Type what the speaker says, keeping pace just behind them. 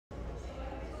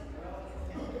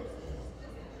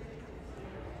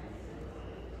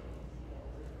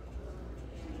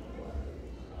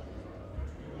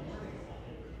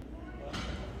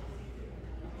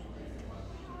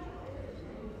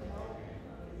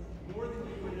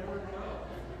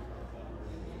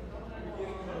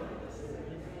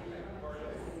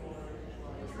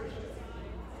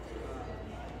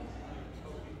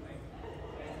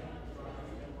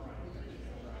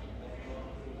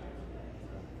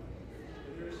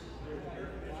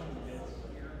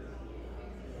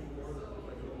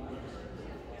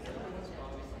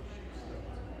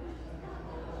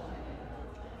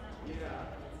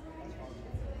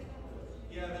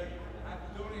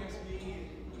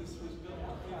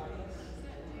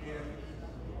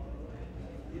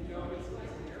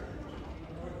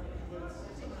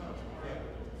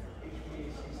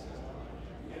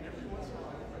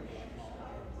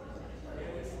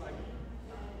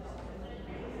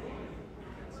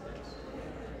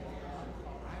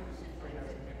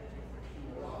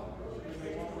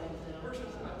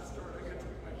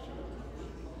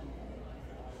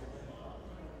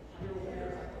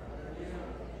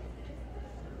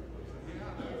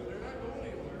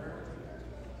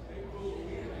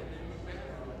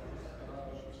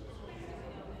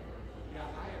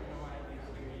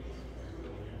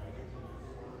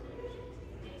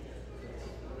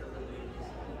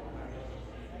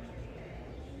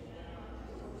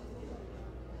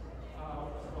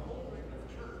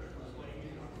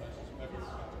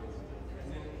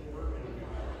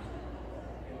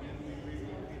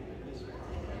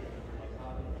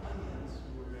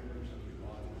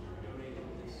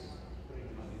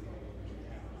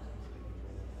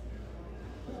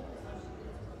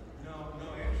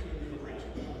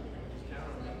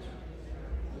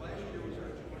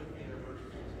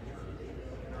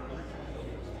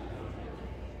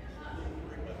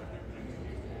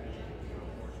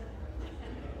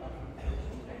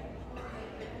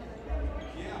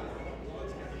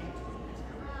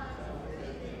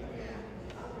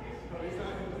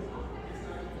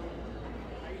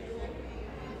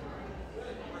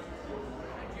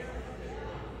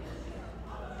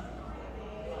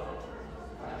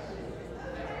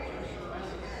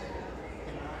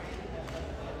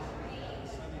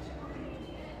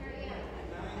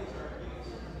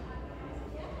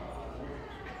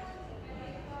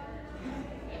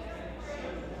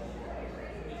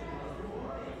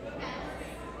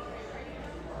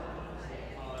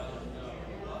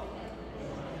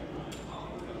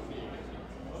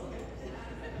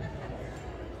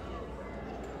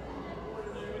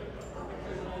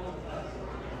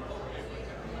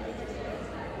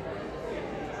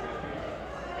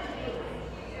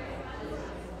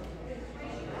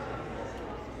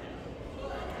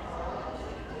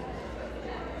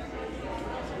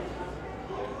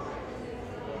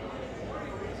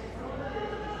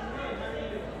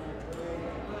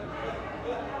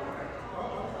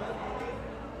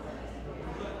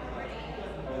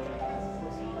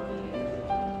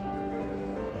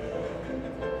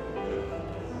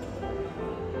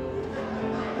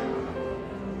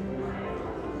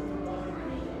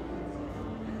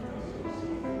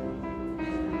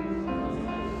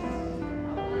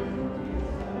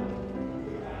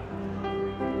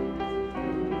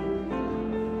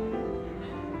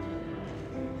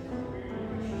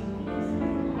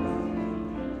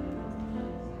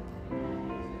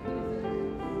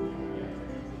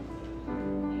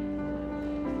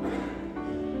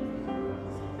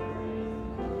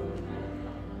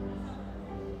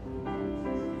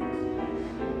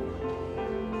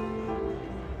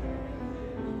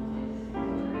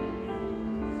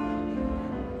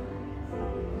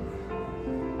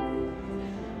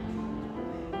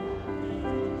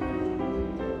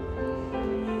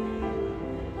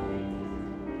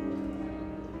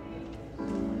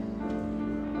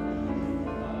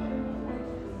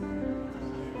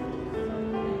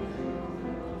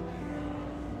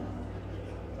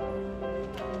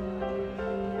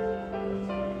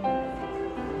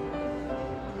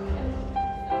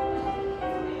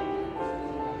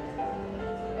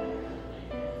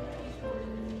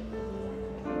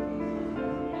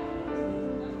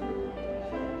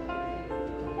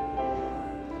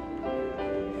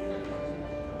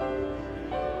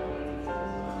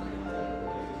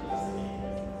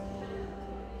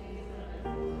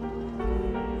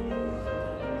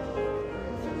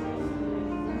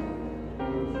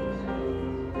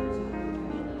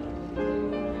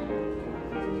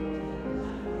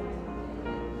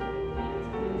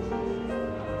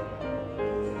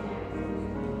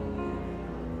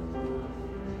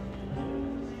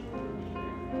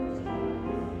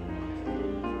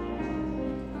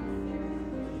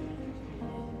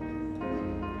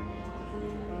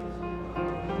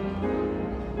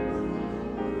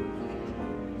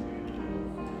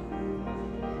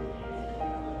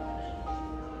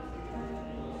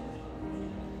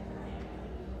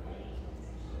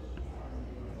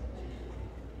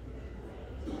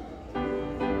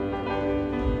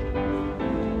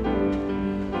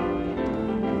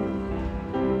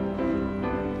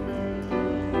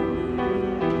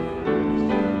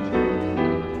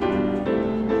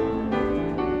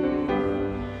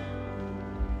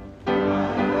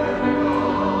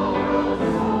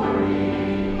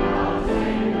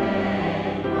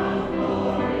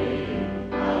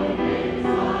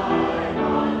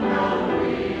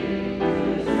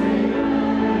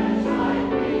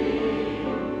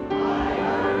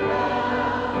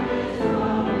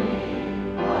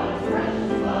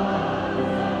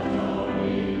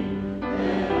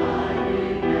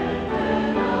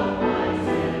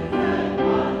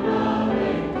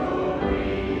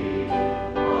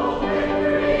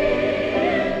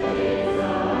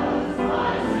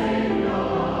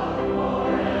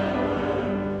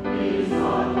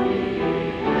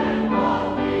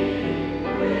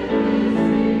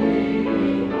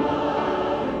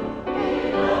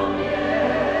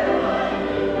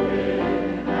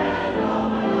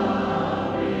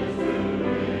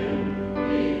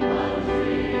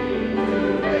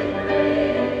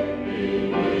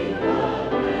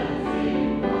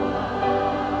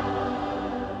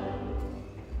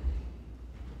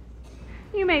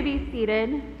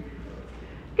seated.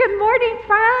 Good morning,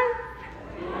 friends.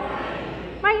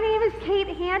 My name is Kate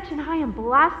Hanch, and I am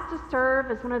blessed to serve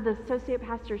as one of the associate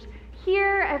pastors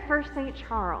here at First St.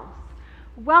 Charles.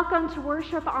 Welcome to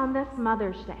worship on this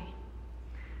Mother's Day.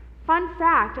 Fun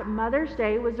fact, Mother's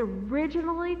Day was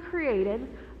originally created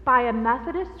by a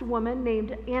Methodist woman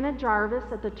named Anna Jarvis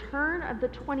at the turn of the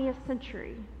 20th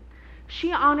century.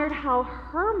 She honored how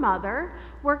her mother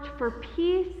worked for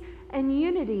peace and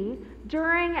unity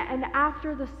during and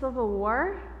after the Civil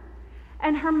War,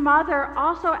 and her mother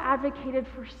also advocated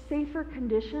for safer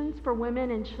conditions for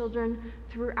women and children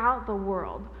throughout the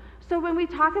world. So when we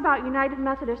talk about United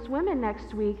Methodist Women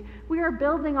next week, we are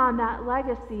building on that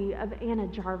legacy of Anna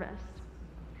Jarvis.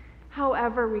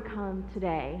 However we come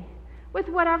today, with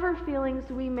whatever feelings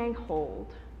we may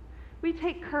hold, we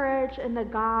take courage in the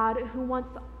God who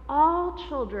wants all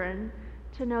children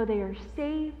to know they are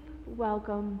safe,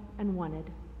 welcome, and wanted.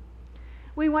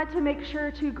 We want to make sure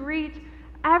to greet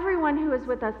everyone who is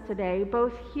with us today,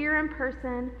 both here in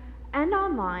person and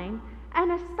online,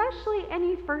 and especially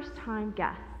any first-time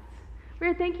guests.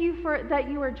 We thank you for that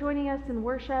you are joining us in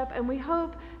worship, and we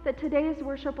hope that today's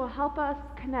worship will help us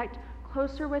connect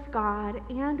closer with God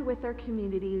and with our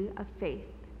community of faith.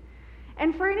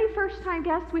 And for any first-time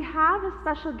guests, we have a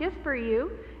special gift for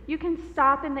you. You can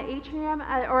stop in the atrium,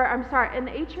 in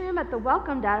the atrium at the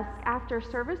welcome desk after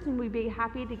service, and we'd be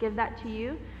happy to give that to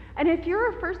you. And if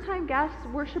you're a first-time guest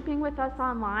worshiping with us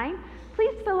online,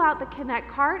 please fill out the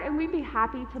Connect card, and we'd be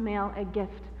happy to mail a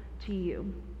gift to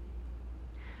you.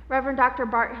 Reverend Dr.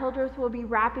 Bart Hildreth will be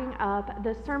wrapping up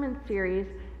the sermon series,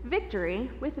 Victory,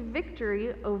 with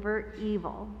Victory Over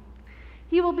Evil.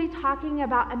 He will be talking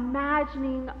about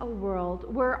imagining a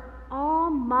world where all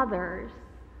mothers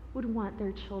would want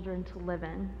their children to live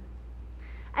in.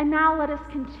 And now let us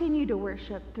continue to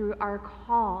worship through our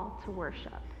call to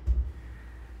worship.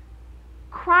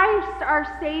 Christ,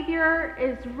 our Savior,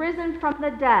 is risen from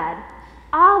the dead.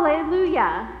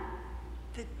 Alleluia.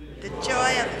 The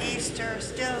joy of Easter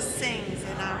still sings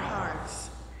in our hearts.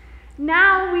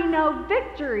 Now we know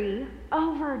victory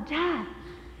over death.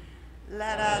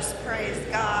 Let us praise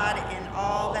God in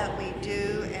all that we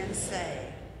do and say.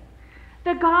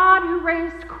 The God who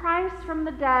raised Christ from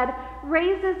the dead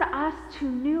raises us to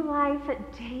new life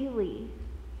daily.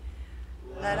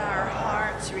 Let our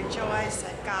hearts rejoice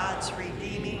at God's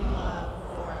redeeming love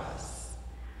for us.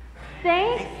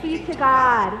 Thanks be to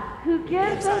God who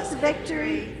gives us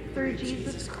victory through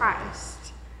Jesus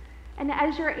Christ. And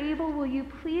as you're able, will you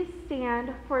please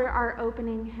stand for our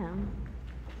opening hymn?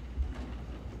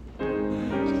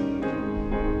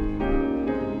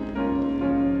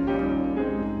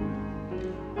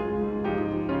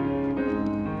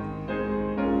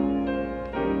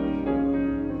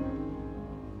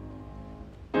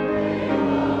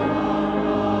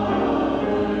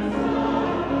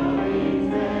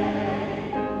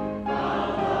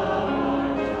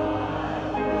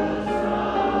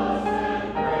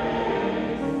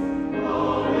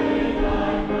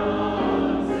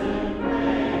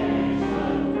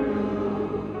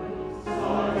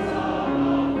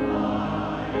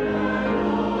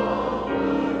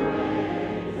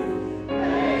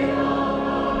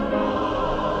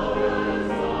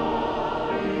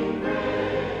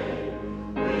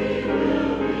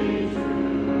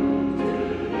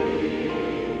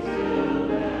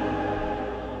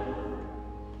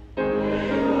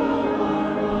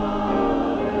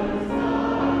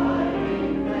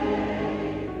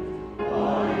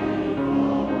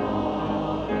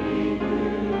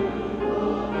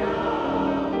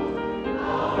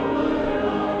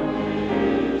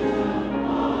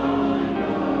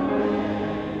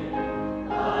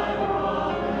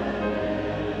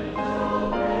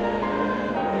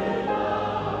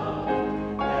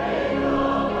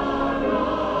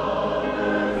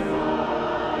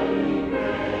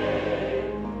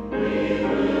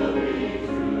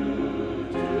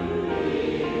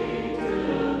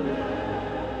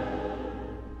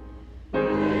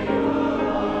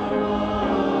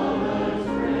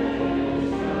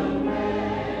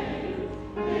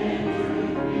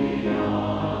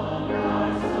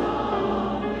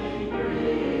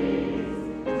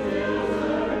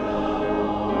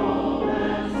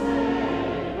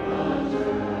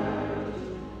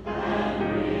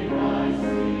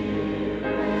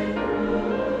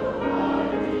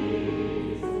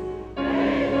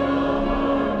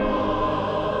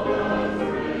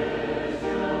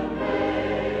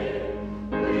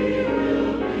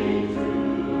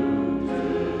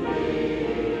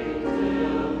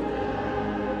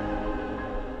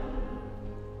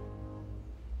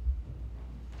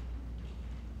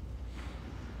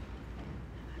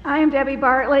 I am Debbie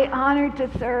Bartley, honored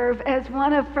to serve as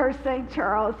one of First St.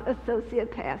 Charles Associate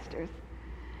Pastors.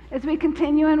 As we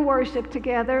continue in worship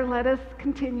together, let us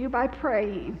continue by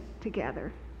praying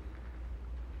together.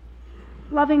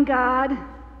 Loving God,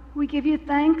 we give you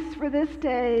thanks for this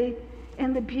day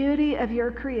and the beauty of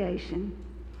your creation.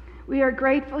 We are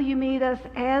grateful you meet us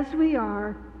as we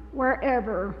are,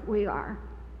 wherever we are.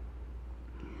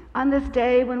 On this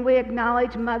day when we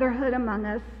acknowledge motherhood among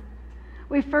us,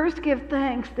 we first give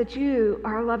thanks that you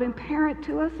are a loving parent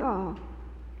to us all.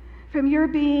 From your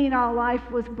being, all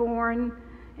life was born,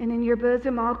 and in your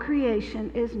bosom all creation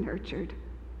is nurtured.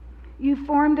 You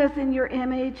formed us in your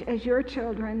image as your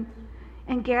children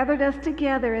and gathered us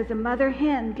together as a mother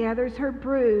hen gathers her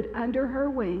brood under her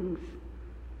wings.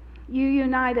 You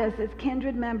unite us as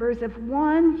kindred members of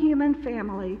one human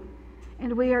family,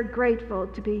 and we are grateful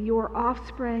to be your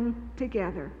offspring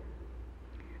together.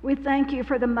 We thank you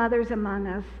for the mothers among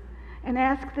us and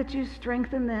ask that you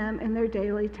strengthen them in their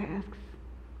daily tasks.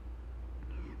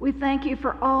 We thank you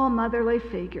for all motherly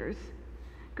figures,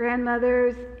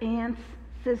 grandmothers, aunts,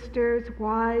 sisters,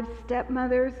 wives,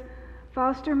 stepmothers,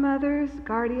 foster mothers,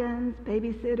 guardians,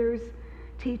 babysitters,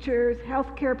 teachers,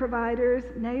 healthcare providers,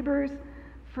 neighbors,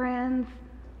 friends,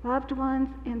 loved ones,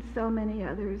 and so many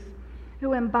others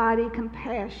who embody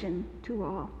compassion to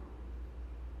all.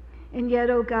 And yet,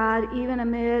 oh God, even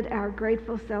amid our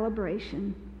grateful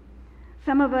celebration,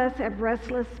 some of us have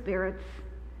restless spirits,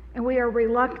 and we are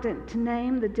reluctant to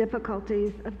name the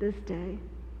difficulties of this day.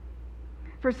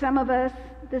 For some of us,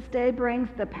 this day brings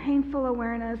the painful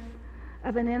awareness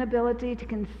of an inability to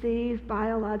conceive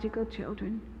biological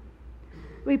children.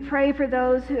 We pray for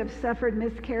those who have suffered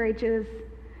miscarriages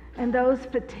and those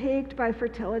fatigued by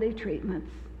fertility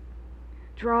treatments.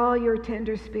 Draw your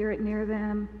tender spirit near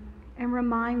them and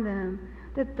remind them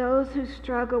that those who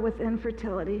struggle with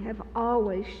infertility have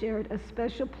always shared a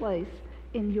special place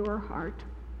in your heart.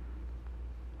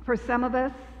 For some of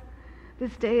us,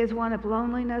 this day is one of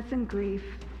loneliness and grief,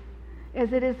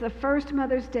 as it is the first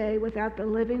Mother's Day without the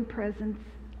living presence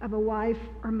of a wife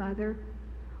or mother,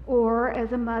 or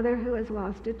as a mother who has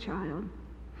lost a child.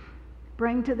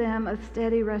 Bring to them a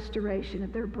steady restoration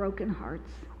of their broken hearts.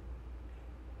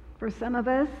 For some of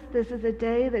us, this is a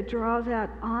day that draws out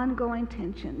ongoing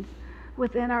tensions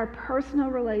within our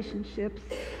personal relationships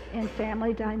and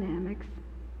family dynamics.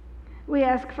 We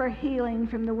ask for healing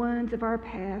from the wounds of our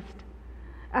past,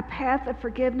 a path of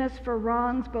forgiveness for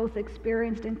wrongs both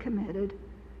experienced and committed,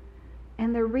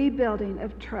 and the rebuilding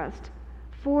of trust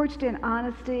forged in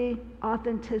honesty,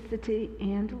 authenticity,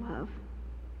 and love.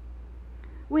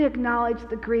 We acknowledge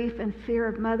the grief and fear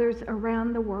of mothers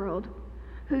around the world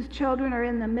whose children are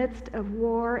in the midst of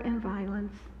war and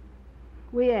violence.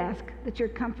 We ask that your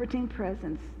comforting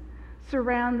presence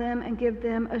surround them and give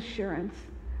them assurance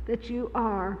that you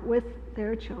are with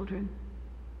their children.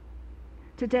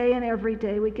 Today and every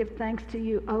day we give thanks to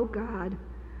you, O God,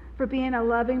 for being a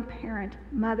loving parent,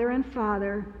 mother, and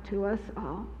father to us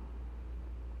all.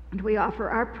 And we offer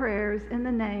our prayers in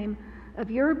the name of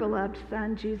your beloved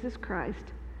Son, Jesus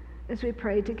Christ, as we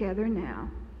pray together now.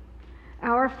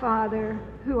 Our Father,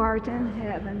 who art in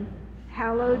heaven,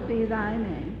 hallowed be thy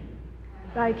name.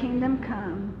 Thy kingdom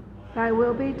come, thy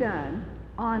will be done,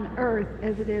 on earth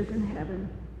as it is in heaven.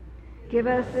 Give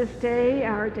us this day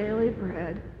our daily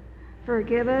bread.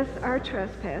 Forgive us our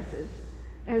trespasses,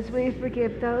 as we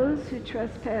forgive those who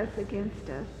trespass against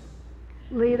us.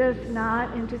 Lead us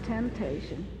not into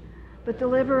temptation, but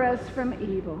deliver us from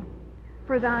evil.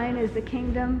 For thine is the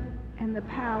kingdom, and the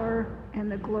power,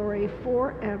 and the glory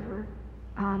forever.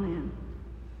 Amen.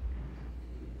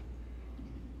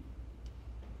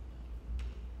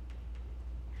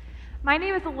 My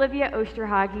name is Olivia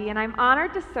Osterhage, and I'm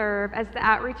honored to serve as the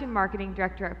Outreach and Marketing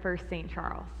Director at First St.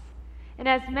 Charles. And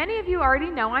as many of you already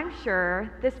know, I'm sure,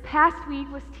 this past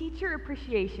week was Teacher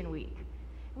Appreciation Week.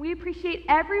 We appreciate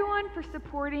everyone for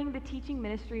supporting the teaching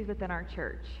ministries within our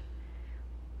church.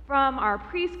 From our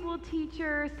preschool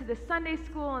teachers to the Sunday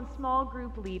school and small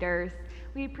group leaders,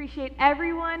 we appreciate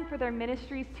everyone for their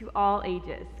ministries to all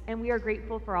ages, and we are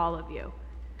grateful for all of you.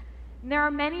 And there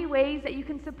are many ways that you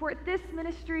can support this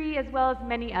ministry as well as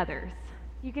many others.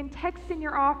 You can text in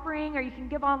your offering, or you can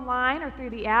give online or through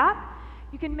the app.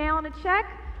 You can mail in a check,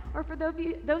 or for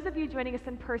those of you joining us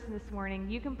in person this morning,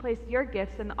 you can place your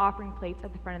gifts in the offering plates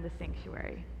at the front of the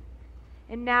sanctuary.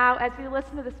 And now, as we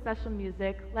listen to the special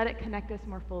music, let it connect us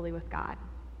more fully with God.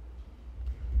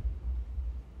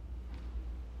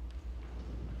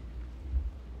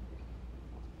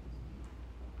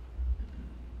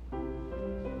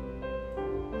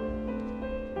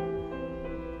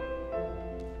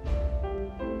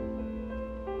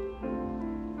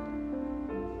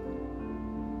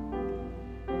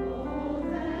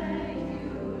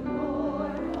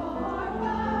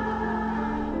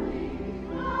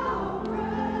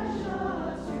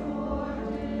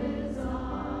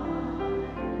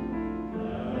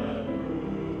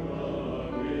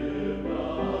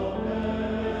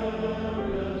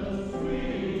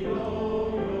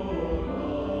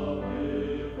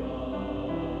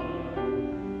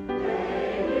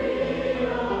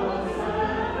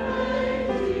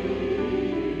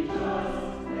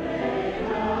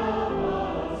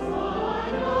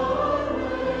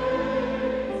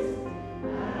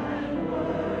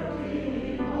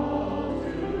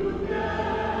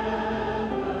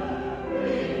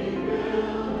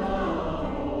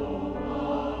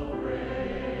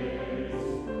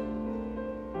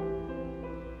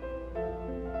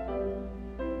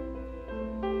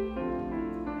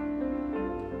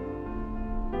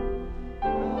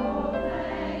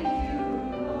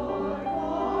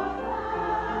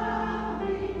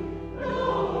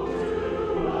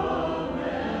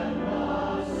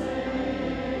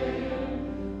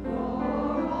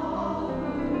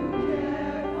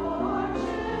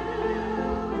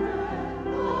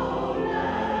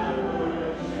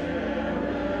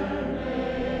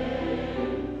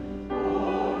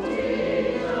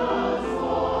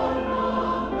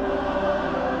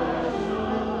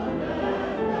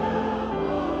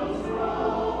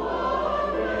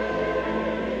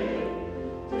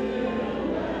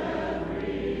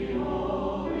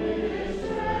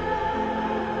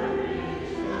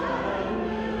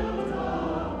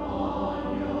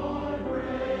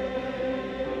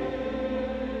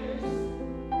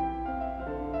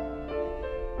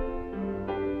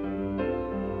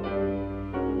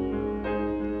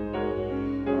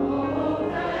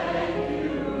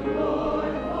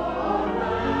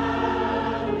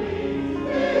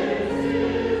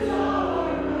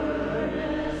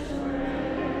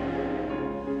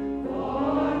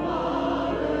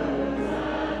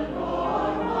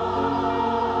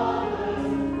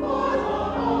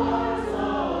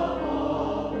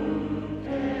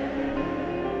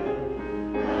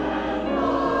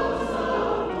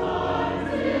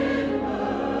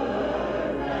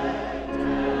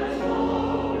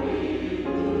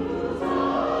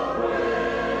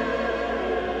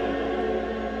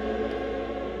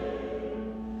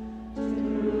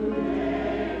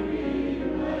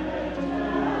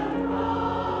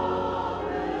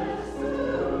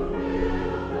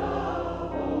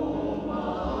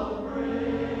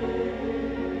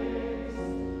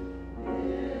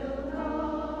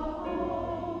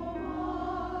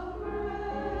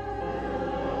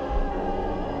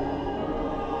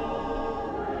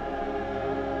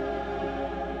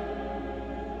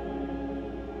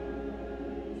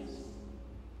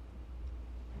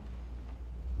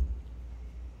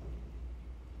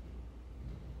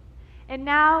 And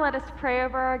now let us pray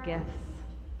over our gifts.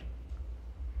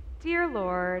 Dear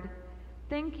Lord,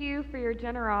 thank you for your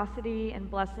generosity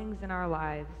and blessings in our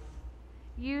lives.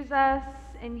 Use us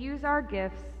and use our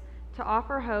gifts to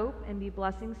offer hope and be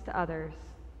blessings to others.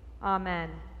 Amen.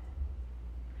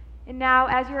 And now,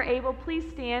 as you're able, please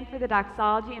stand for the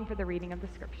doxology and for the reading of the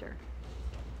scripture.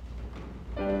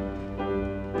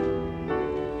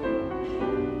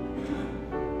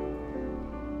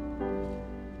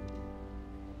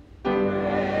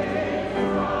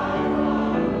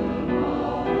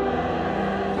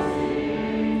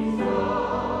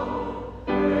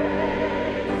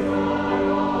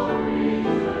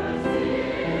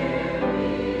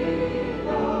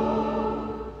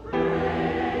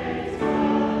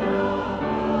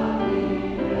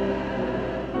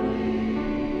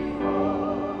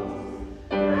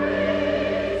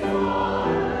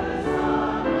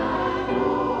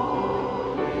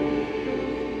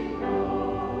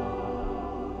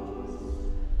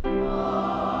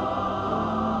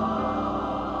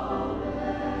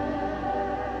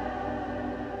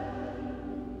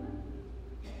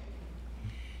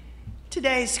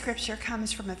 Today's scripture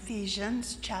comes from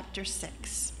Ephesians chapter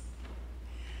 6.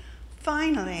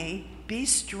 Finally, be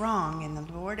strong in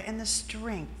the Lord and the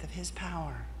strength of his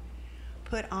power.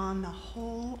 Put on the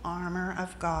whole armor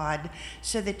of God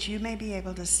so that you may be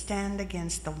able to stand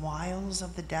against the wiles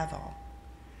of the devil.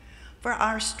 For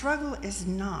our struggle is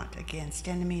not against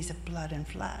enemies of blood and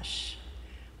flesh,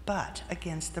 but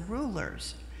against the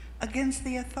rulers, against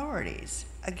the authorities,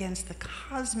 against the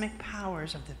cosmic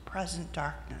powers of the present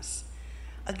darkness,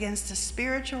 against the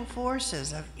spiritual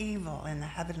forces of evil in the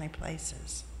heavenly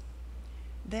places.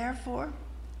 Therefore,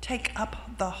 take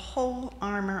up the whole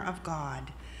armor of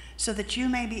God, so that you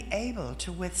may be able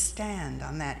to withstand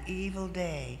on that evil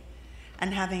day,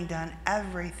 and having done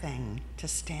everything, to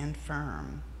stand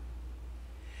firm.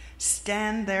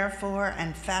 Stand therefore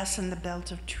and fasten the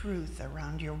belt of truth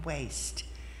around your waist,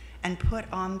 and put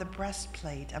on the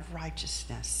breastplate of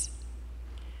righteousness.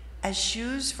 As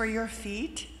shoes for your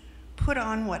feet, put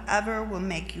on whatever will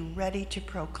make you ready to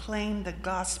proclaim the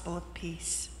gospel of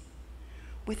peace.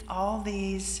 With all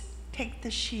these, take the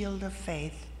shield of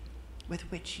faith, with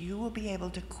which you will be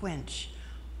able to quench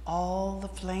all the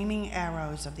flaming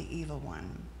arrows of the evil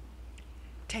one.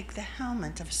 Take the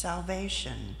helmet of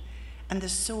salvation and the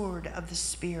sword of the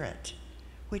Spirit,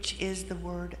 which is the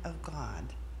word of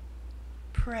God.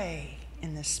 Pray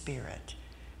in the Spirit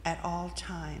at all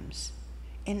times,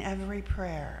 in every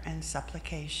prayer and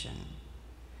supplication.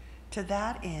 To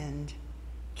that end,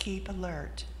 keep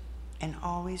alert and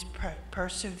always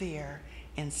persevere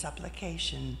in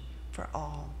supplication for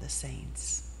all the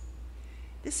saints.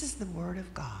 This is the word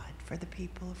of God for the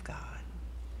people of God.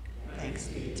 Thanks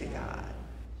be to God.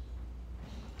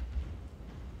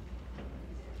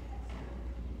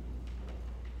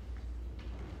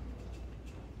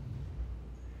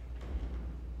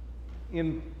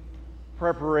 In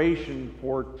preparation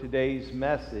for today's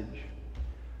message,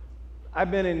 I've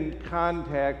been in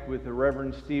contact with the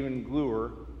Reverend Stephen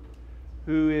Gluer,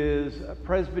 who is a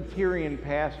Presbyterian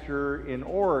pastor in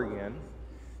Oregon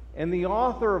and the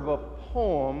author of a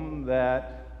poem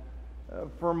that,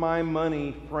 for my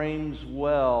money, frames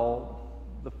well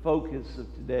the focus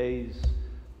of today's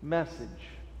message.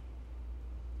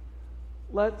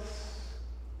 Let's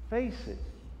face it,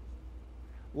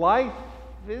 life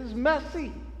is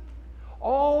messy.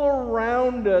 All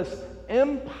around us,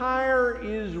 empire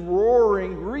is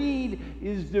roaring, greed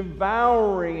is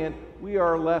devouring, and we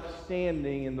are left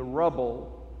standing in the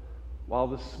rubble while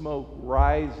the smoke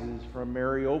rises from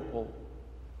Mariupol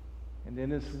and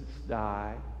innocents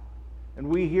die. And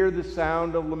we hear the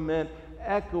sound of lament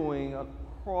echoing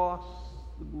across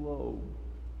the globe.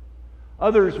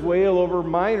 Others wail over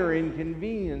minor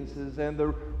inconveniences and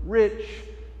the rich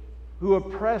who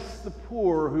oppress the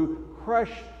poor, who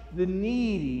crush the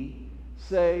needy,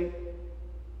 say,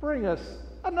 "Bring us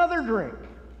another drink."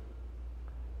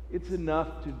 It's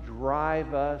enough to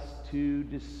drive us to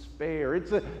despair.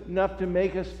 It's enough to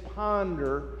make us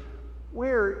ponder,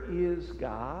 where is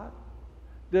God?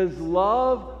 Does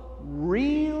love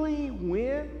really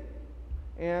win?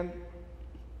 And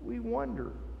we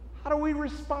wonder, how do we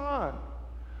respond?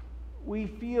 We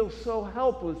feel so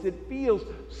helpless. It feels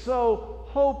so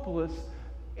hopeless.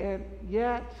 And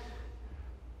yet,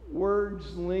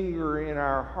 words linger in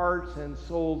our hearts and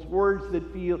souls, words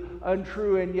that feel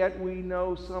untrue, and yet we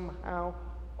know somehow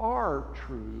are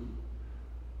true.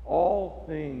 All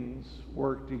things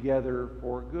work together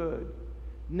for good.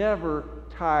 Never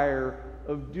tire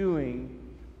of doing.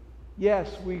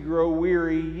 Yes, we grow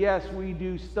weary. Yes, we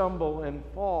do stumble and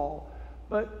fall.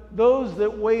 But those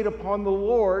that wait upon the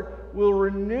Lord will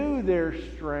renew their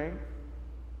strength.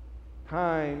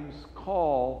 Times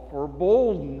call for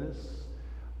boldness.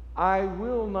 I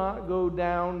will not go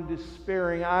down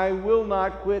despairing. I will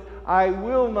not quit. I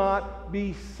will not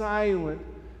be silent.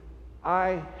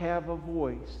 I have a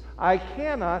voice. I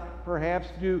cannot perhaps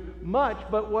do much,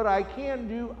 but what I can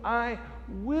do, I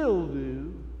will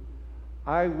do.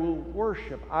 I will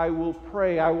worship. I will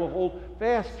pray. I will hold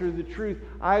fast to the truth.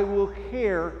 I will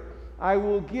care. I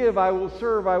will give. I will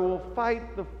serve. I will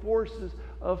fight the forces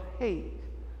of hate.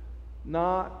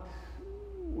 Not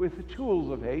with the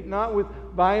tools of hate, not with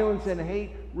violence and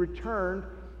hate returned,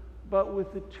 but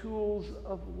with the tools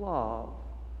of love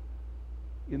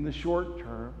in the short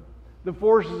term. The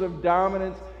forces of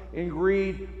dominance and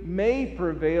greed may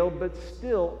prevail, but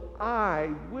still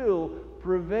I will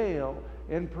prevail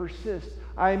and persist.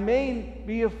 I may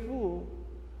be a fool,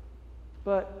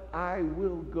 but I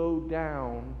will go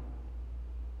down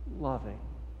loving.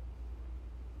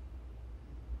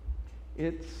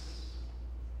 It's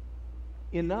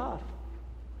enough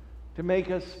to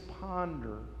make us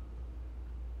ponder,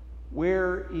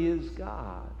 where is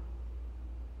God?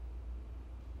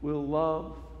 Will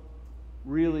love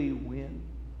really win?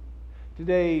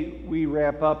 Today we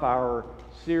wrap up our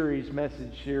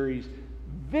message series,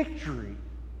 Victory,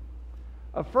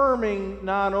 affirming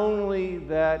not only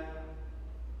that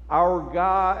our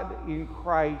God in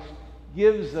Christ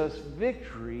gives us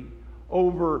victory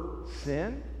over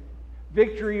sin,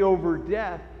 victory over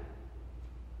death,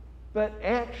 but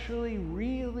actually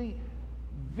really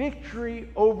victory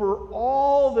over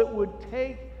all that would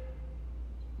take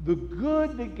the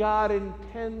good that God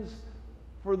intends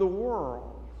for the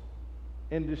world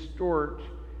and distort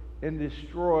and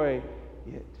destroy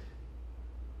it.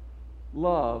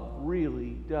 Love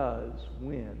really does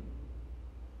win.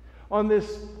 On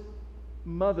this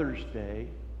Mother's Day,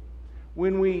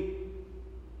 when we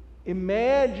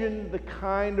imagine the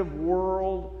kind of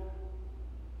world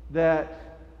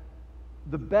that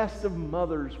the best of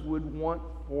mothers would want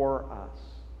for us,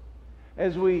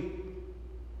 as we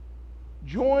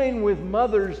join with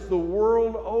mothers the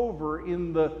world over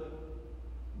in the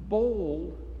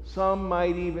bold, some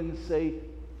might even say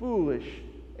foolish,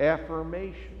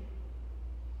 affirmation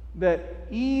that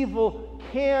evil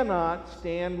cannot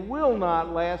stand, will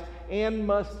not last, and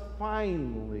must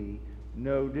finally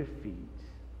know defeat.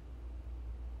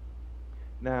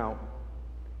 Now,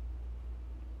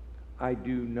 I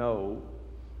do know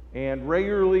and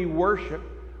regularly worship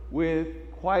with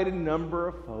quite a number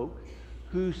of folk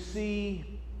who see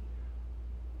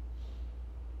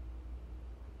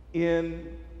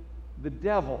in the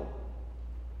devil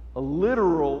a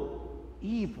literal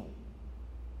evil,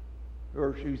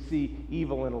 or who see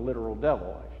evil in a literal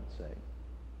devil, I should say.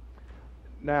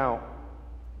 Now,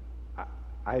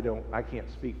 I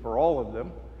can't speak for all of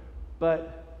them,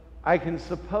 but I can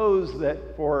suppose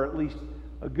that for at least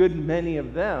a good many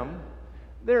of them,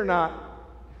 they're not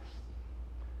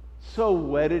so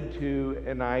wedded to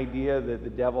an idea that the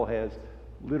devil has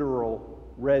literal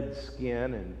red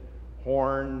skin and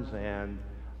horns and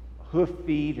hoof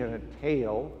feet and a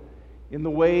tail in the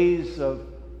ways of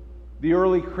the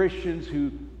early Christians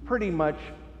who pretty much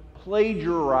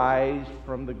plagiarized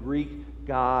from the Greek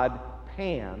god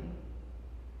Pan,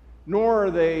 nor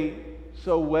are they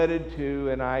so wedded to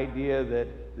an idea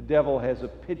that the devil has a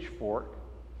pitchfork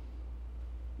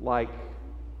like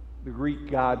the Greek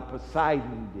god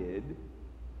Poseidon did.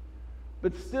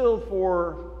 But still,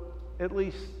 for at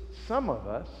least some of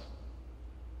us,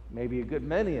 maybe a good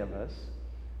many of us,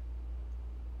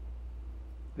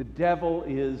 the devil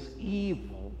is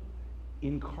evil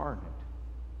incarnate.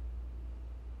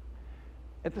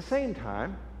 At the same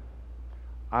time,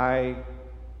 I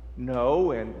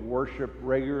know and worship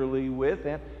regularly with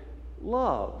and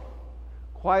love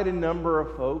quite a number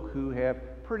of folk who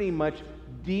have pretty much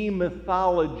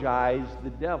demythologized the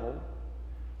devil,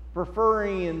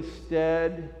 preferring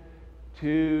instead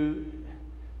to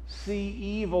see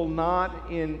evil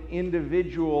not in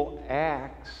individual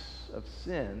acts of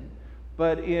sin,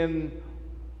 but in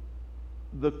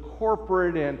the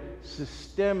corporate and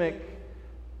systemic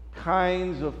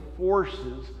kinds of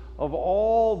forces of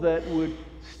all that would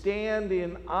stand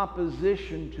in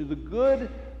opposition to the good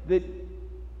that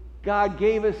God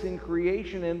gave us in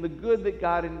creation and the good that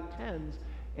God intends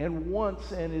and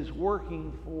wants and is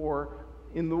working for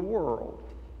in the world.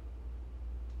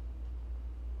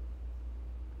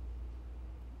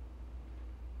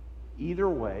 Either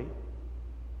way,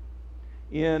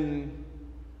 in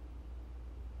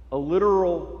a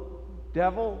literal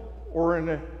devil or in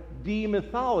a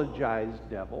demythologized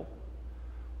devil,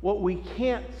 what we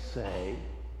can't say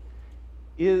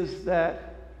is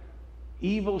that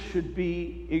evil should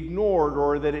be ignored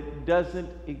or that it doesn't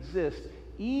exist.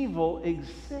 Evil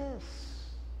exists.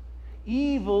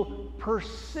 Evil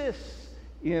persists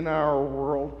in our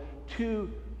world.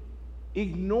 To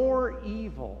ignore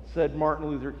evil, said Martin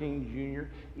Luther King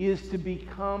Jr., is to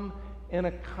become an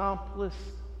accomplice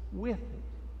with it.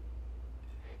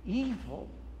 Evil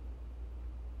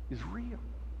is real.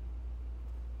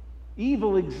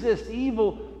 Evil exists.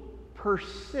 Evil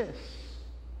persists.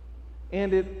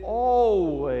 And it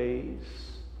always,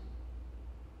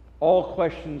 all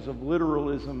questions of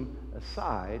literalism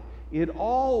aside, it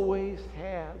always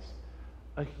has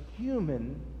a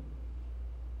human,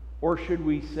 or should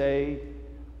we say,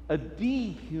 a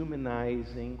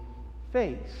dehumanizing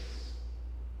face.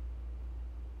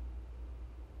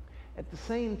 At the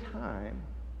same time,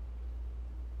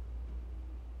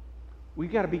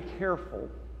 we've got to be careful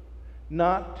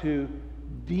not to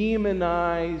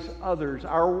demonize others.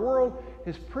 Our world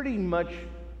has pretty much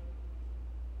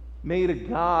made a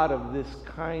god of this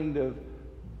kind of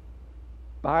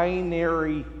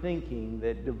binary thinking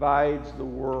that divides the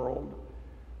world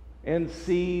and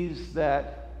sees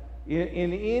that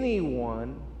in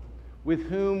anyone with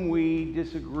whom we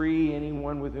disagree,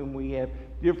 anyone with whom we have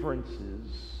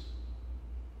differences,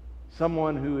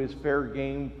 someone who is fair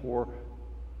game for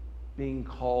being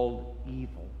called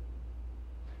evil.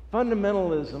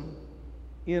 Fundamentalism,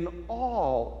 in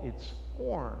all its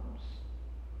forms,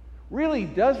 really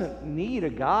doesn't need a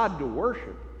God to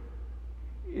worship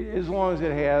as long as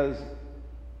it has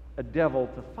a devil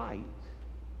to fight.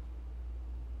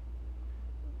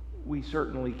 We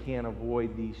certainly can't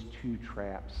avoid these two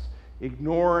traps: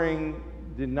 ignoring,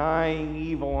 denying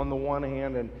evil on the one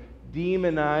hand, and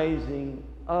demonizing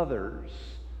others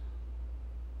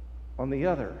on the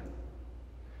other.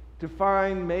 To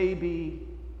find maybe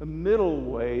a middle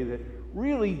way that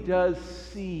really does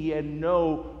see and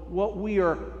know what we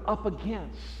are up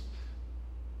against.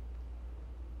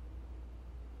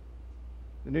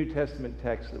 The New Testament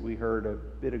text that we heard a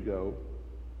bit ago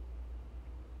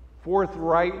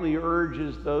forthrightly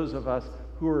urges those of us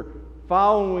who are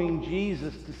following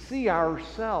Jesus to see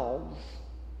ourselves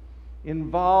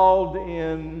involved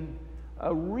in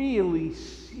a really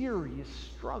serious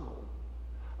struggle,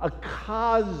 a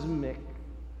cosmic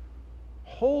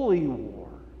holy war.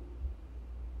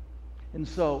 And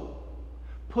so,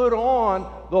 put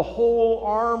on the whole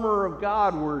armor of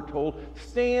God, we're told.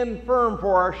 Stand firm,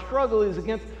 for our struggle is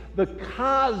against the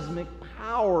cosmic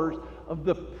powers of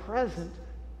the present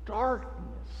darkness,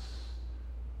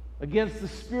 against the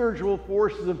spiritual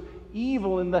forces of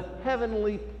evil in the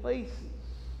heavenly places.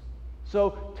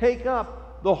 So take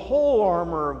up the whole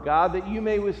armor of God, that you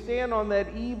may withstand on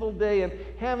that evil day, and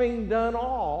having done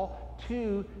all,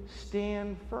 to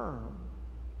stand firm.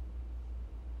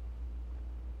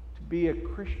 To be a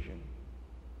Christian,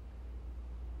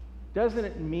 doesn't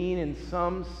it mean in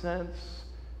some sense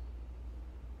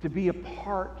to be a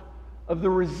part of the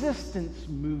resistance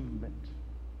movement?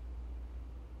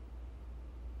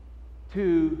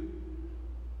 To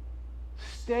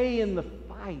stay in the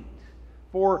fight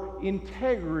for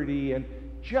integrity and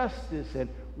justice and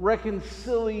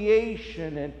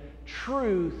reconciliation and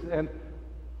truth and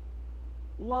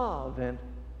love and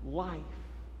life.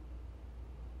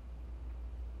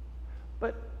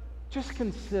 But just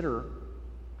consider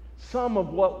some of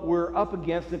what we're up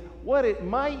against and what it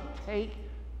might take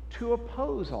to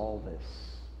oppose all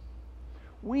this.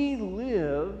 We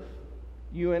live,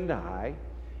 you and I,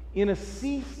 in a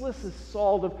ceaseless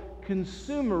assault of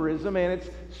consumerism and its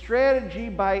strategy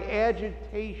by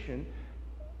agitation,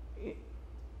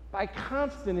 by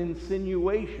constant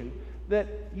insinuation that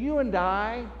you and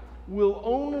I will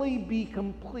only be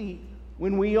complete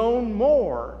when we own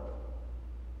more,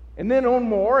 and then own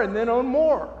more, and then own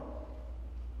more.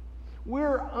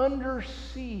 We're under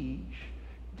siege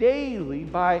daily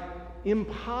by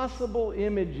impossible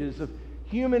images of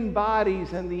human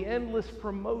bodies and the endless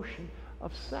promotion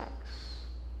of sex.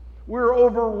 We're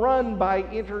overrun by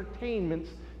entertainments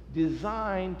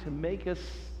designed to make us,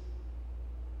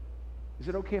 is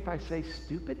it okay if I say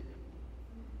stupid?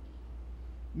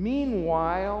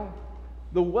 Meanwhile,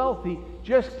 the wealthy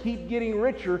just keep getting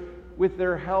richer with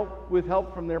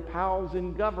help from their pals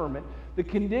in government. The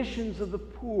conditions of the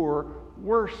poor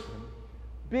worsen.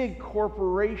 Big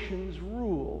corporations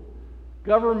rule.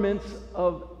 Governments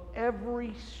of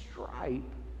every stripe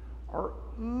are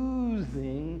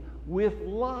oozing with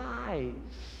lies.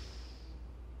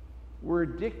 We're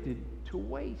addicted to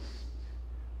waste.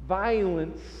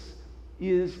 Violence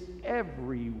is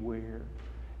everywhere.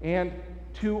 And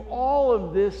to all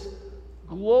of this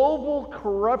global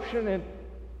corruption and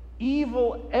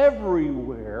evil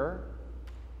everywhere,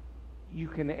 you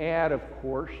can add, of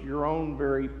course, your own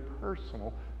very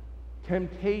personal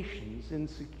temptations,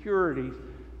 insecurities,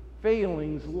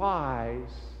 failings, lies,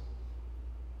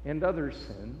 and other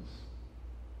sins.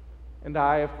 And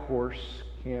I, of course,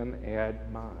 can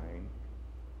add mine.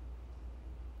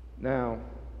 Now,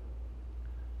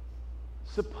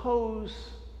 suppose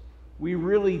we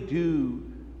really do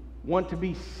want to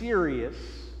be serious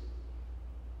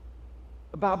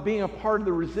about being a part of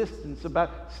the resistance,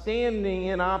 about standing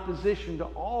in opposition to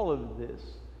all of this.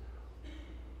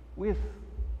 With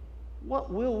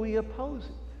what will we oppose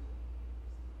it?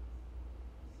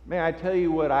 May I tell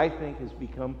you what I think has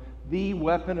become the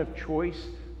weapon of choice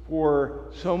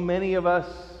for so many of us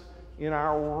in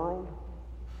our world?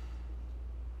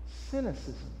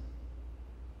 Cynicism.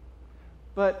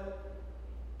 But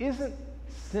isn't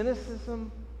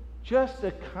cynicism just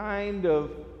a kind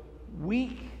of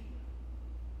weak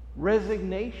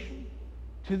resignation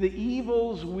to the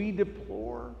evils we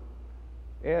deplore?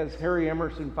 As Harry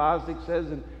Emerson Fosdick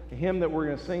says in a hymn that we're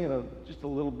going to sing in just a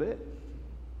little bit.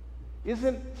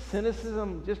 Isn't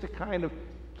cynicism just a kind of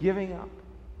giving up?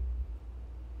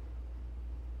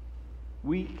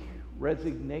 Weak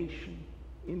resignation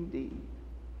indeed.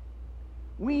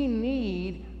 We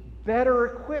need better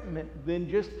equipment than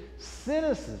just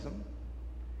cynicism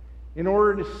in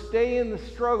order to stay in the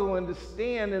struggle and to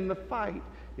stand in the fight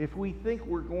if we think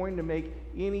we're going to make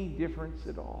any difference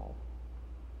at all.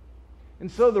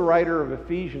 And so the writer of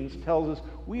Ephesians tells us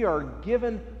we are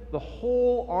given the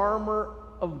whole armor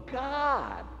of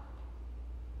God.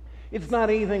 It's not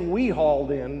anything we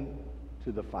hauled in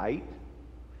to the fight.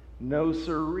 No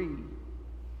sirree.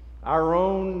 Our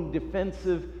own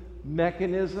defensive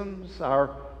mechanisms,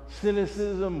 our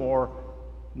cynicism or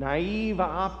naive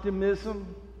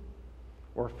optimism,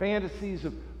 or fantasies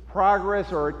of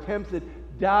progress or attempts at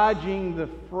dodging the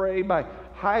fray by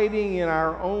hiding in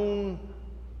our own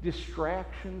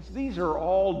distractions, these are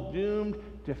all doomed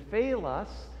to fail us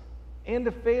and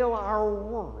to fail our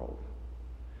world.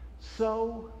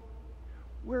 So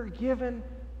we're given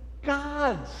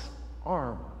God's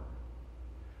armor.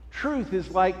 Truth is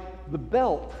like the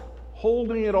belt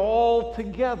holding it all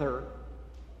together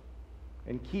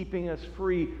and keeping us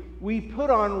free. We put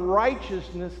on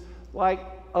righteousness like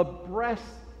a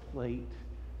breastplate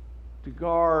to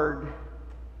guard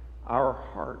our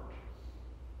heart.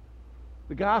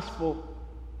 The gospel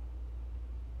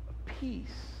of peace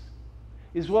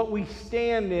is what we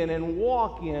stand in and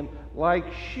walk in like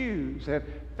shoes. And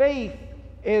faith,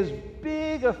 as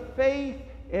big a faith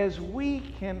as we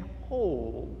can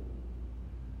hold,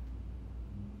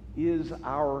 is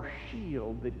our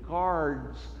shield that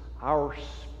guards our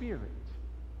spirit.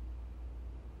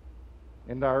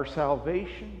 And our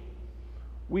salvation,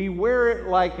 we wear it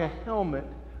like a helmet,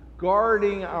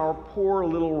 guarding our poor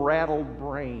little rattled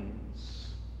brains.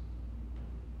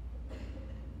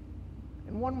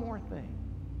 And one more thing.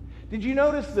 Did you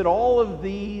notice that all of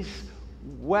these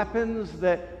weapons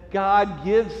that God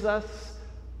gives us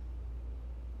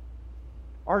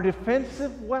are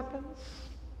defensive weapons?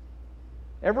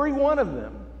 Every one of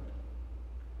them,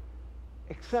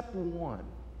 except one.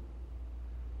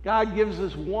 God gives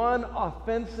us one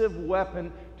offensive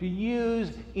weapon to use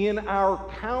in our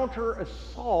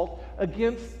counter-assault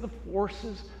against the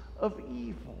forces of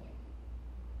evil.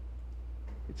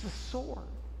 It's a sword.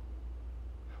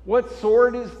 What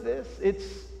sword is this? It's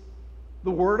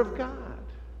the Word of God.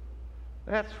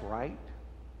 That's right.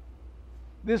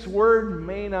 This word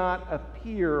may not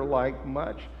appear like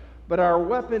much, but our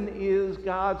weapon is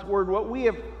God's Word. What we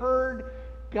have heard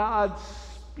God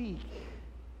speak,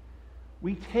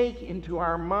 we take into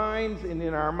our minds and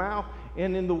in our mouth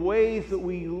and in the ways that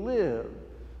we live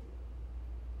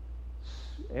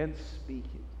and speak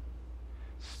it.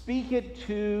 Speak it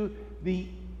to the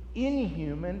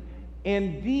inhuman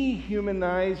and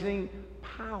dehumanizing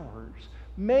powers.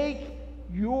 Make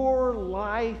your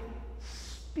life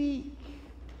speak.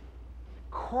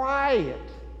 Cry it.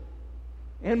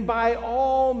 And by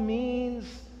all means,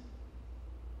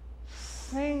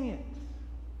 sing it.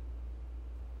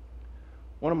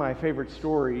 One of my favorite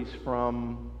stories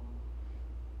from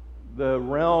the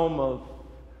realm of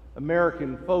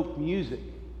American folk music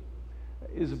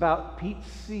is about Pete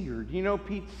Seeger. Do you know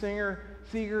Pete Seeger?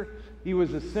 He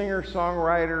was a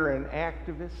singer-songwriter and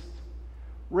activist,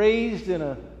 raised in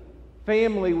a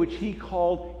family which he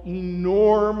called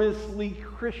enormously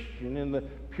Christian in the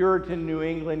Puritan New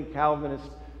England Calvinist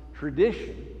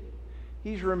tradition.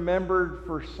 He's remembered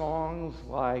for songs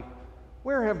like,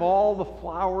 "Where Have All the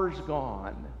Flowers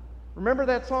Gone?" Remember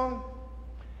that song?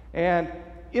 And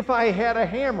 "If I Had a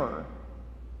Hammer."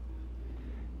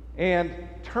 and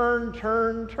turn,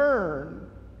 turn, turn,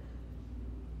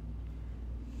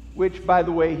 which, by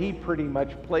the way, he pretty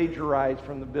much plagiarized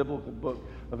from the biblical book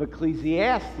of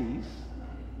Ecclesiastes.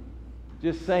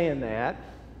 Just saying that.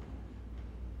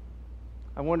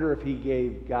 I wonder if he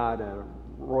gave God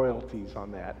royalties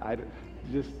on that.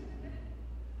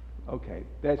 Okay,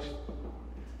 that's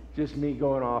just me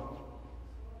going off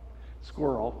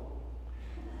squirrel.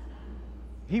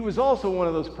 He was also one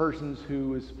of those persons who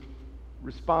was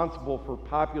responsible for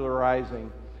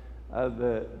popularizing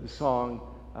the song,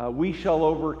 We Shall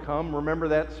Overcome. Remember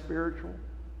that spiritual?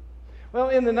 Well,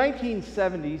 in the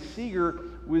 1970s, Seeger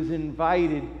was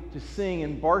invited to sing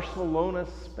in Barcelona,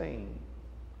 Spain.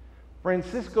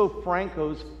 Francisco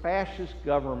Franco's fascist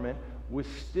government was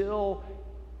still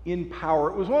in power.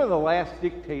 It was one of the last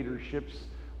dictatorships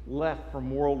left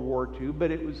from World War II, but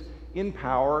it was in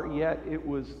power, yet it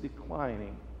was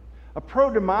declining. A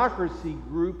pro-democracy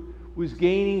group was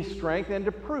gaining strength, and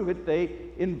to prove it, they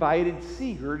invited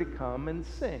Seeger to come and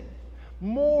sing.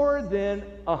 More than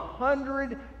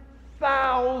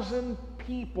 100,000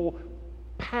 people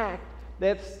packed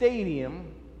that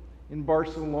stadium in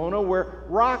Barcelona, where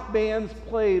rock bands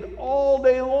played all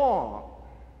day long.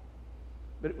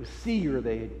 But it was Seeger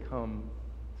they had come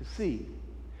to see.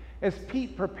 As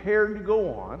Pete prepared to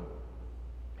go on,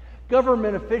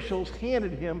 government officials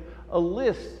handed him a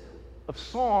list of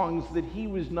songs that he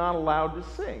was not allowed to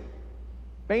sing,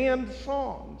 banned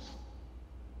songs.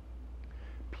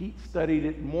 Pete studied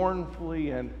it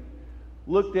mournfully and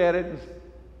looked at it and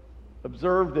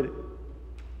observed that it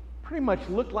pretty much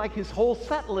looked like his whole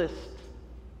set list.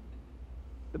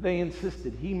 But they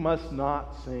insisted he must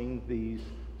not sing these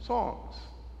songs.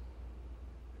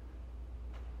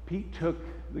 Pete took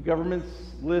the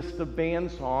government's list of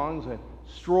banned songs and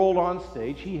strolled on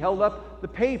stage. He held up the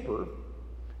paper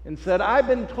and said, I've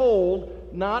been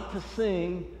told not to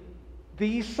sing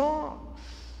these songs.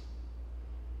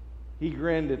 He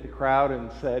grinned at the crowd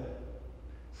and said,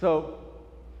 so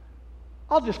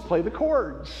I'll just play the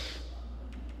chords.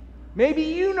 Maybe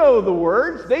you know the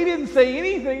words. They didn't say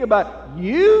anything about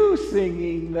you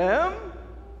singing them.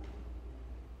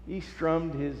 He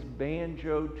strummed his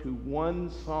banjo to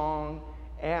one song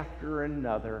after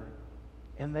another,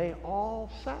 and they all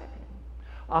sang.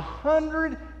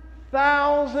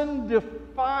 100,000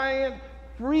 defiant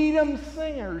freedom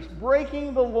singers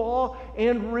breaking the law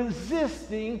and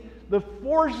resisting the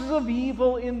forces of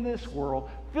evil in this world,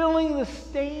 filling the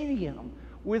stadium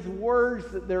with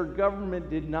words that their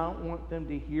government did not want them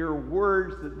to hear,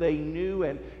 words that they knew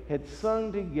and had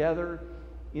sung together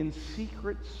in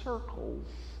secret circles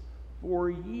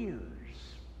for years.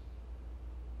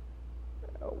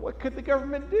 What could the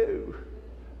government do?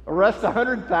 Arrest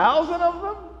 100,000 of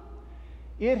them?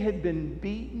 It had been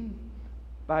beaten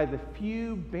by the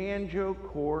few banjo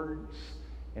chords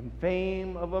and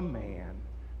fame of a man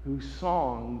whose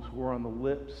songs were on the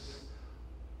lips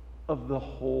of the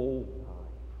whole world.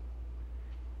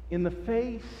 In the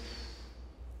face,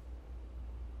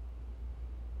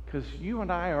 because you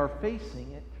and I are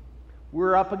facing it,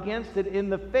 we're up against it, in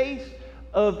the face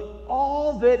of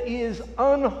all that is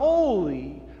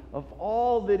unholy, of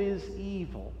all that is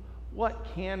evil, what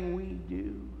can we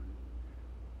do?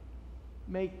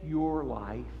 Make your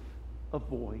life a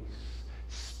voice.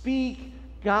 Speak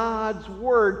God's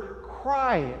word.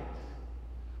 Cry it.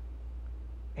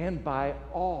 And by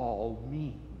all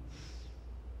means,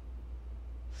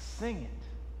 sing it.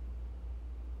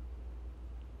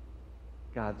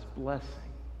 God's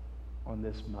blessing on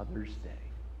this Mother's Day.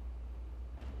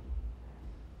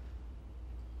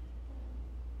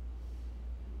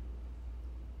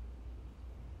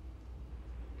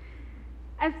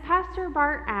 As Pastor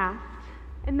Bart asked,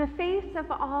 in the face of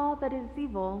all that is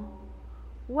evil,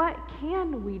 what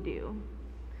can we do?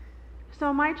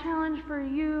 So my challenge for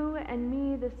you and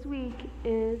me this week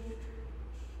is,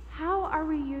 how are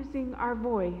we using our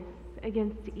voice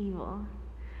against evil?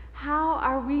 How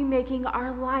are we making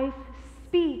our life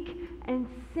speak and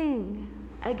sing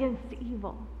against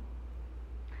evil?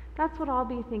 That's what I'll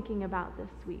be thinking about this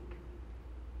week.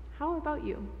 How about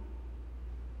you?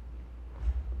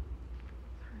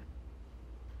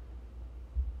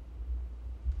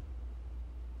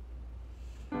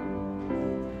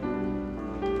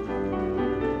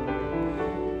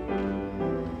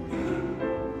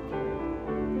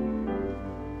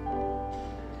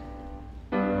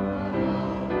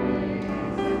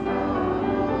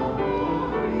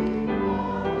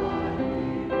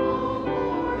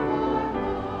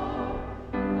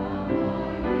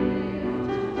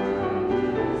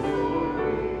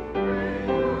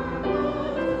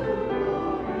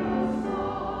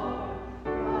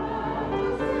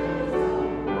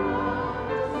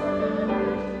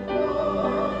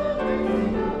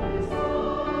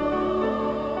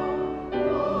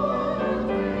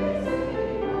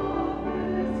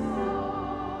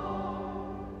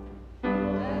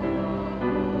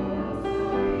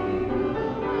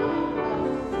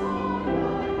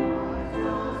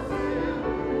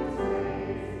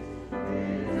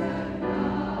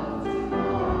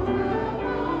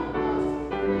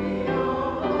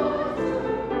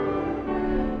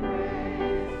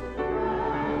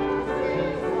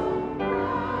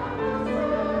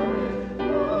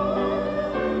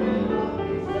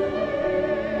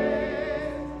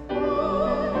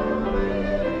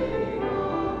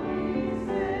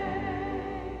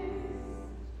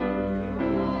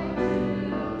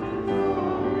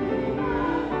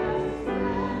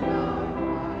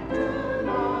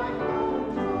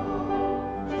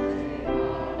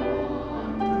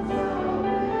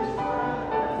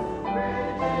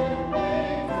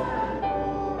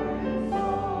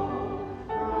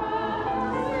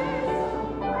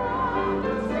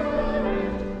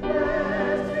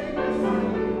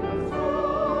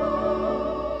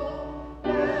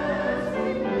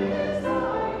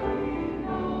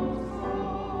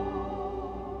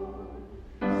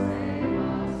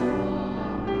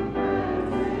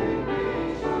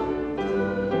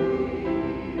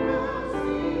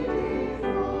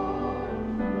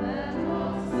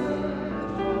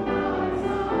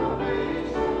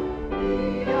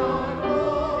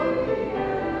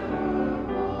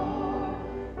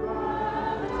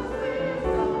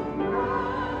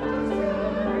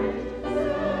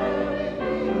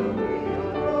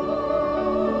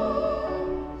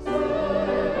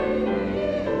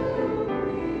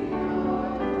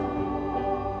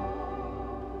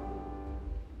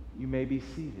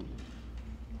 be seated.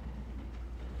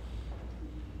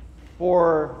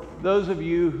 For those of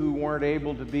you who weren't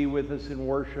able to be with us in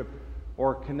worship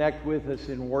or connect with us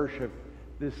in worship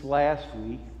this last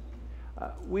week,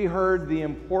 we heard the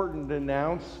important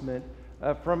announcement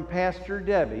from Pastor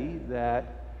Debbie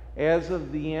that as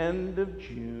of the end of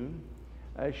June,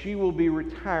 she will be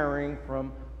retiring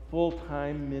from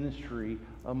full-time ministry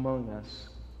among us.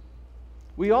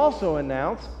 We also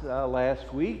announced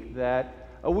last week that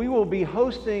we will be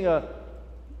hosting a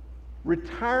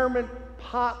retirement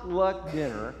potluck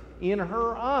dinner in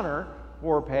her honor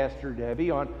for Pastor Debbie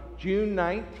on June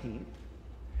 19th.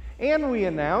 And we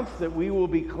announced that we will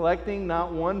be collecting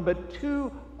not one but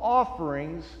two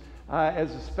offerings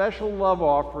as a special love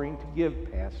offering to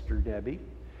give Pastor Debbie.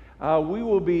 We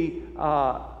will be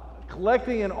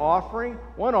collecting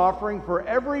one offering for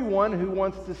everyone who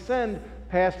wants to send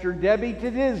Pastor Debbie to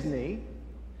Disney,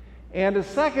 and a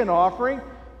second offering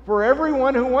for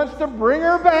everyone who wants to bring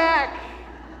her back.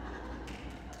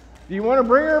 Do you want to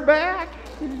bring her back?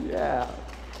 Yeah.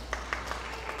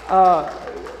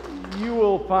 You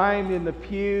will find in the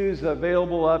pews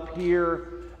available up here,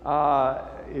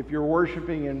 if you're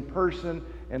worshiping in person,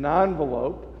 an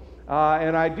envelope.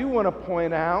 And I do want to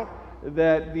point out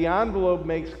that the envelope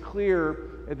makes clear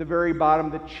at the very bottom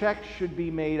that checks should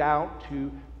be made out to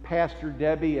Pastor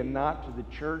Debbie and not to the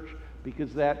church,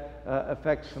 because that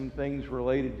affects some things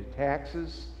related to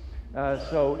taxes.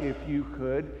 So if you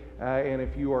could, and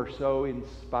if you are so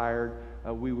inspired,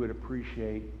 we would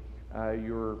appreciate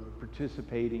your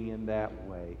participating in that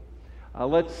way.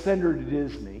 Let's send her to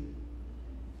Disney.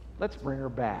 Let's bring her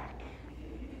back.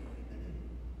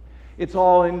 It's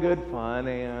all in good fun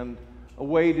and a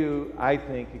way to, I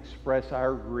think, express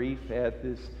our grief at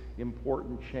this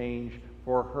important change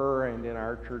for her and in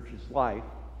our church's life,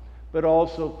 but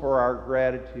also for our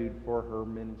gratitude for her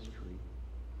ministry.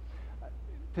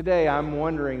 Today, I'm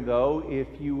wondering, though, if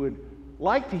you would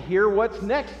like to hear what's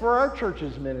next for our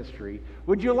church's ministry.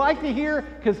 Would you like to hear?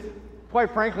 Because,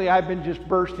 quite frankly, I've been just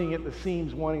bursting at the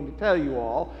seams wanting to tell you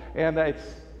all, and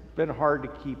it's been hard to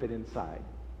keep it inside.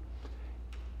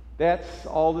 That's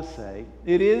all to say.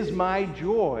 It is my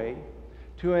joy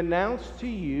to announce to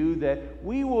you that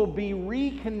we will be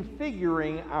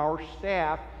reconfiguring our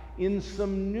staff in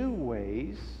some new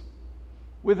ways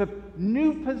with a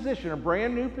new position, a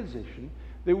brand new position,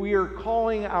 that we are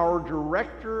calling our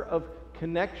Director of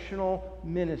Connectional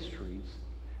Ministries.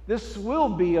 This will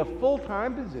be a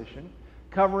full-time position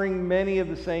covering many of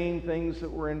the same things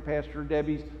that were in Pastor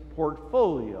Debbie's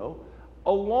portfolio,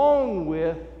 along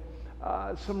with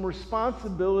some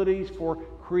responsibilities for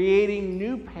creating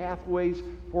new pathways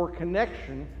for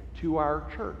connection to our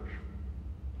church.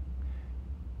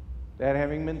 That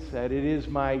having been said, it is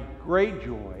my great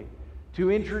joy to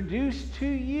introduce to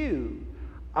you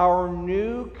our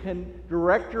new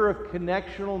Director of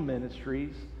Connectional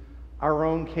Ministries, our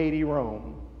own Katie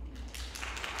Rome.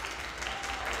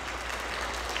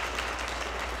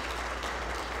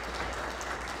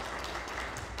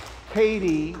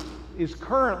 Katie is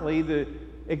currently the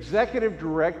Executive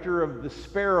Director of the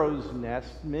Sparrow's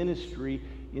Nest Ministry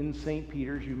in St.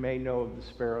 Peter's. You may know of the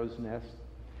Sparrow's Nest.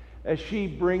 As she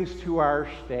brings to our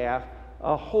staff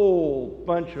a whole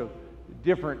bunch of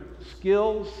different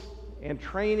skills and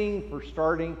training for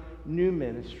starting new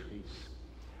ministries.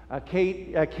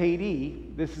 Katie,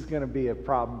 this is going to be a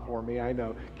problem for me, I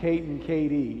know. Kate and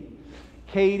Katie.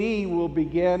 Katie will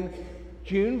begin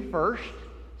June 1st,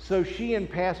 so she and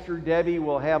Pastor Debbie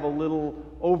will have a little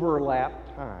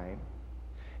overlap time.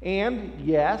 And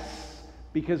yes,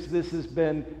 because this has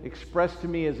been expressed to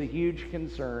me as a huge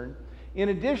concern, in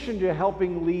addition to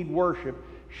helping lead worship,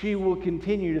 she will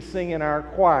continue to sing in our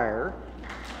choir.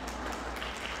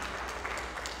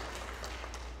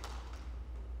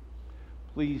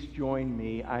 Please join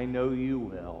me, I know you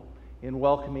will, in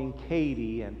welcoming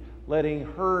Katie and letting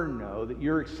her know that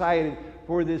you're excited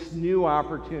for this new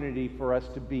opportunity for us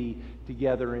to be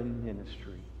together in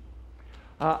ministry.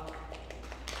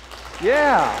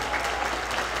 Yeah.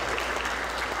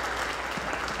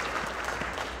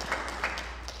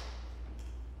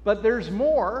 But there's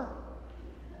more.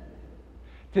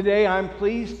 Today I'm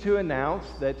pleased to announce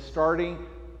that starting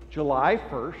July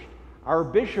 1st, our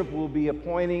bishop will be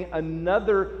appointing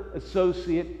another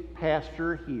associate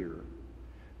pastor here.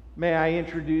 May I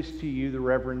introduce to you the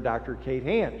Reverend Dr. Kate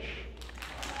Hanch.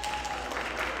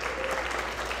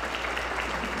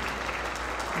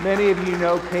 Many of you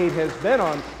know Kate has been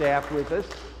on staff with us,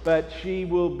 but she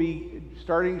will be,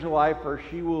 starting July 1st,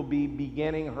 she will be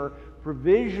beginning her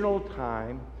provisional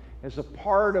time as a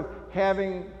part of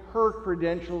having her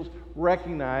credentials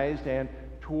recognized and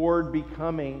toward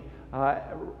becoming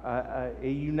a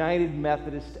United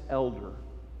Methodist elder.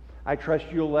 I trust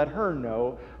you'll let her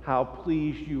know how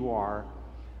pleased you are.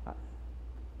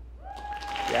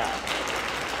 Yeah.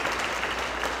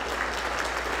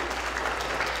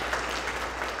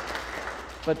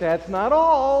 But that's not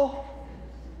all.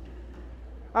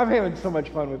 I'm having so much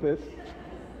fun with this.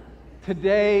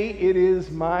 Today, it is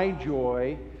my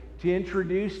joy to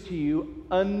introduce to you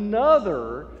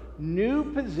another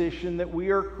new position that we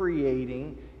are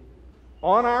creating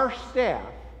on our staff.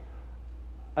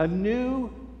 A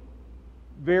new,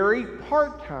 very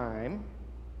part-time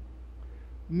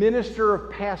minister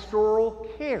of pastoral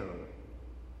care.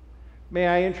 May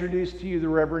I introduce to you the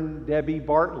Reverend Debbie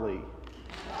Bartley.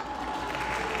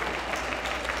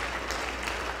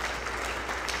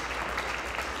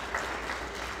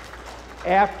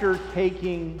 After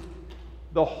taking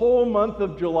the whole month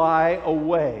of July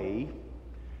away,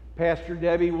 Pastor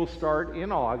Debbie will start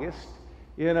in August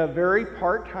in a very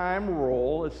part-time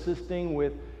role assisting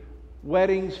with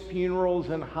weddings, funerals,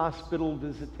 and hospital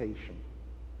visitation.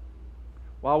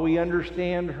 While we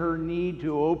understand her need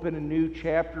to open a new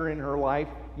chapter in her life,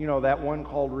 you know, that one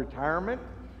called retirement,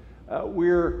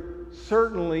 we're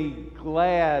certainly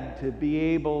glad to be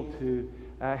able to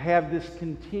have this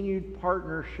continued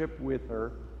partnership with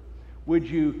her. Would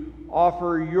you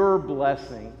offer your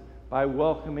blessing by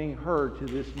welcoming her to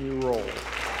this new role?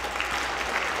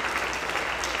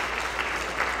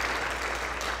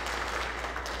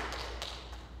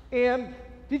 And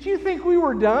did you think we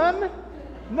were done?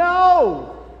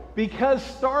 No, because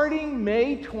starting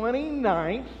May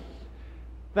 29th,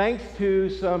 thanks to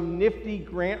some nifty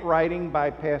grant writing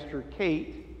by Pastor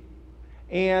Kate,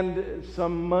 and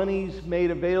some monies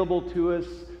made available to us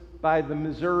by the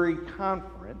Missouri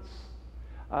Conference,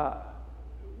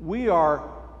 we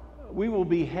will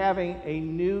be having a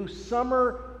new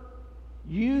summer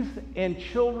youth and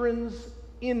children's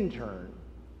intern.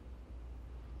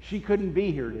 She couldn't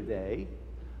be here today,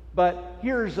 but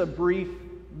here's a brief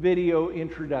video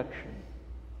introduction.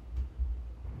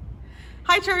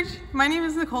 Hi church, my name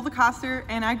is Nicole DeCoster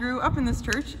and I grew up in this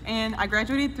church and I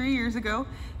graduated 3 years ago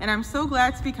and I'm so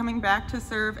glad to be coming back to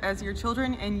serve as your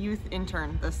children and youth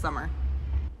intern this summer.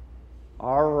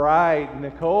 All right,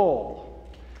 Nicole.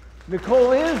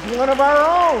 Nicole is one of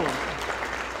our own.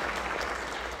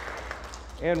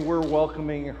 And we're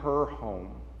welcoming her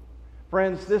home.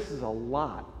 Friends, this is a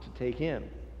lot to take in.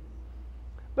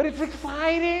 But it's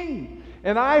exciting.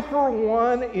 And I, for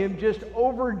one, am just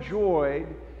overjoyed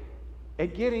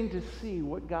at getting to see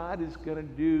what God is going to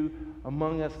do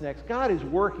among us next. God is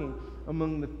working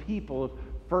among the people of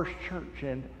First Church,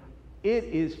 and it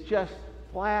is just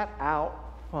flat out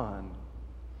fun.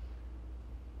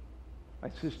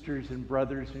 My sisters and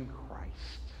brothers in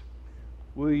Christ,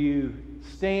 will you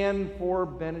stand for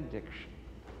benediction?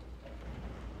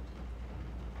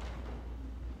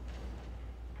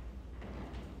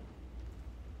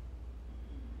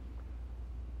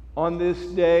 On this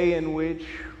day in which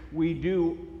we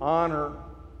do honor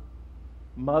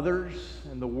mothers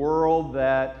and the world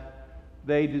that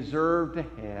they deserve to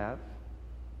have,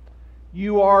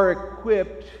 you are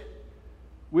equipped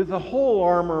with the whole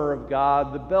armor of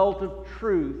God, the belt of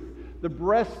truth, the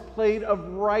breastplate of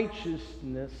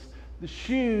righteousness, the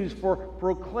shoes for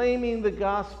proclaiming the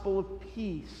gospel of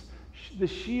peace, the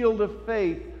shield of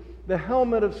faith, the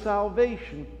helmet of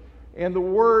salvation, and the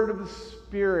word of the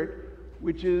Spirit,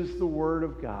 which is the word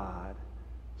of God.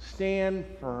 Stand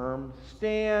firm.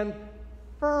 Stand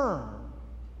firm.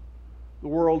 The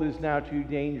world is now too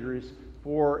dangerous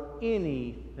for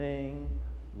anything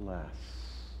less.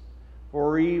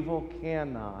 For evil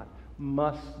cannot,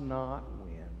 must not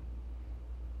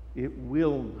win. It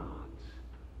will not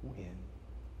win.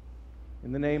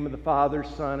 In the name of the Father,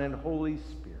 Son, and Holy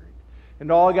Spirit.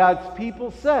 And all God's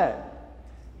people said,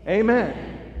 Amen.